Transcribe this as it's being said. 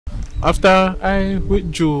After I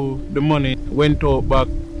withdrew the money, went out back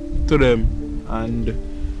to them and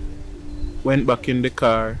went back in the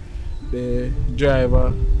car. The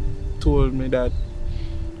driver told me that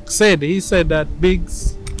he said that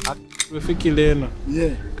Biggs, we fi kill you, you know.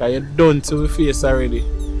 Yeah. Cause you done to we face already.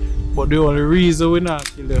 But the only reason we not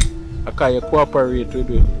kill you is because you cooperate with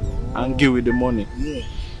you and give you the money. Yeah.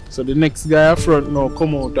 So the next guy up front now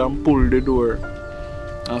come out and pull the door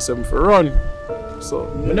and say me for run. So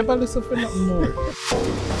we never listen for nothing more.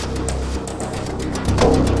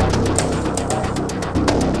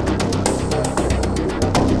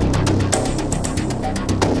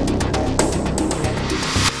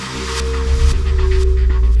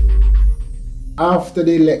 After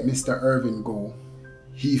they let Mr. Irvin go,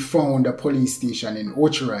 he found a police station in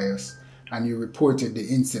Ocharias and he reported the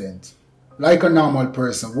incident, like a normal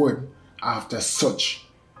person would after such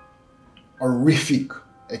horrific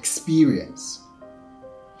experience.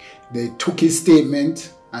 They took his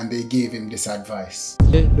statement and they gave him this advice.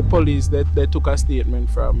 The police, they took a statement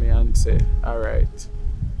from me and say, alright,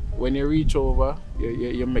 when you reach over,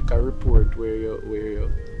 you make a report where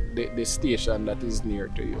the station that is near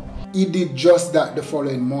to you. He did just that the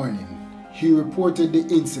following morning. He reported the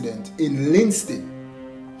incident in Linston,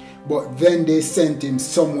 but then they sent him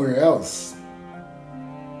somewhere else.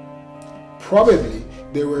 Probably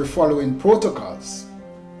they were following protocols.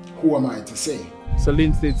 Who am I to say? So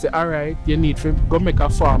Linston said, alright, you need to go make a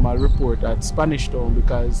formal report at Spanish Town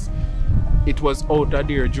because it was out of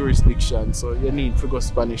their jurisdiction, so you need to go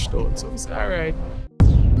Spanish Town. So I said, alright.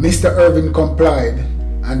 Mr. Irvin complied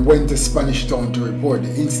and went to Spanish Town to report the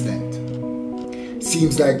incident.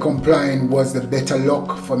 Seems like complying was the better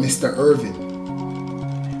luck for Mr.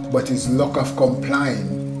 Irvin, but his luck of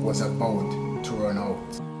complying was about to run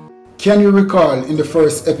out. Can you recall in the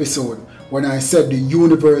first episode when I said the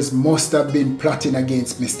universe must have been plotting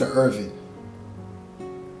against Mr. Irvin?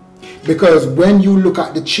 Because when you look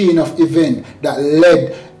at the chain of events that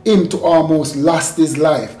led him to almost lost his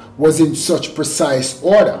life was in such precise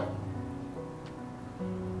order.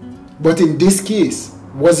 But in this case,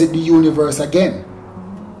 was it the universe again?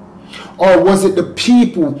 Or was it the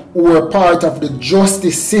people who were part of the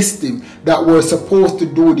justice system that were supposed to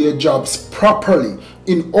do their jobs properly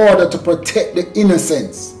in order to protect the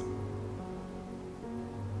innocents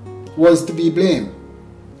was to be blamed?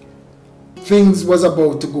 Things was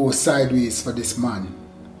about to go sideways for this man.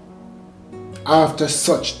 After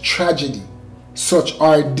such tragedy, such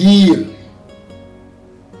ordeal,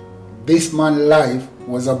 this man's life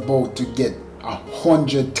was about to get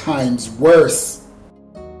 100 times worse.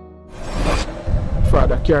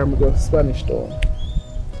 Father carried me to Spanish Town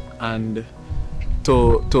and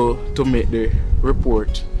to make the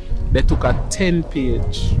report. They took a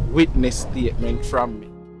 10-page witness statement from me.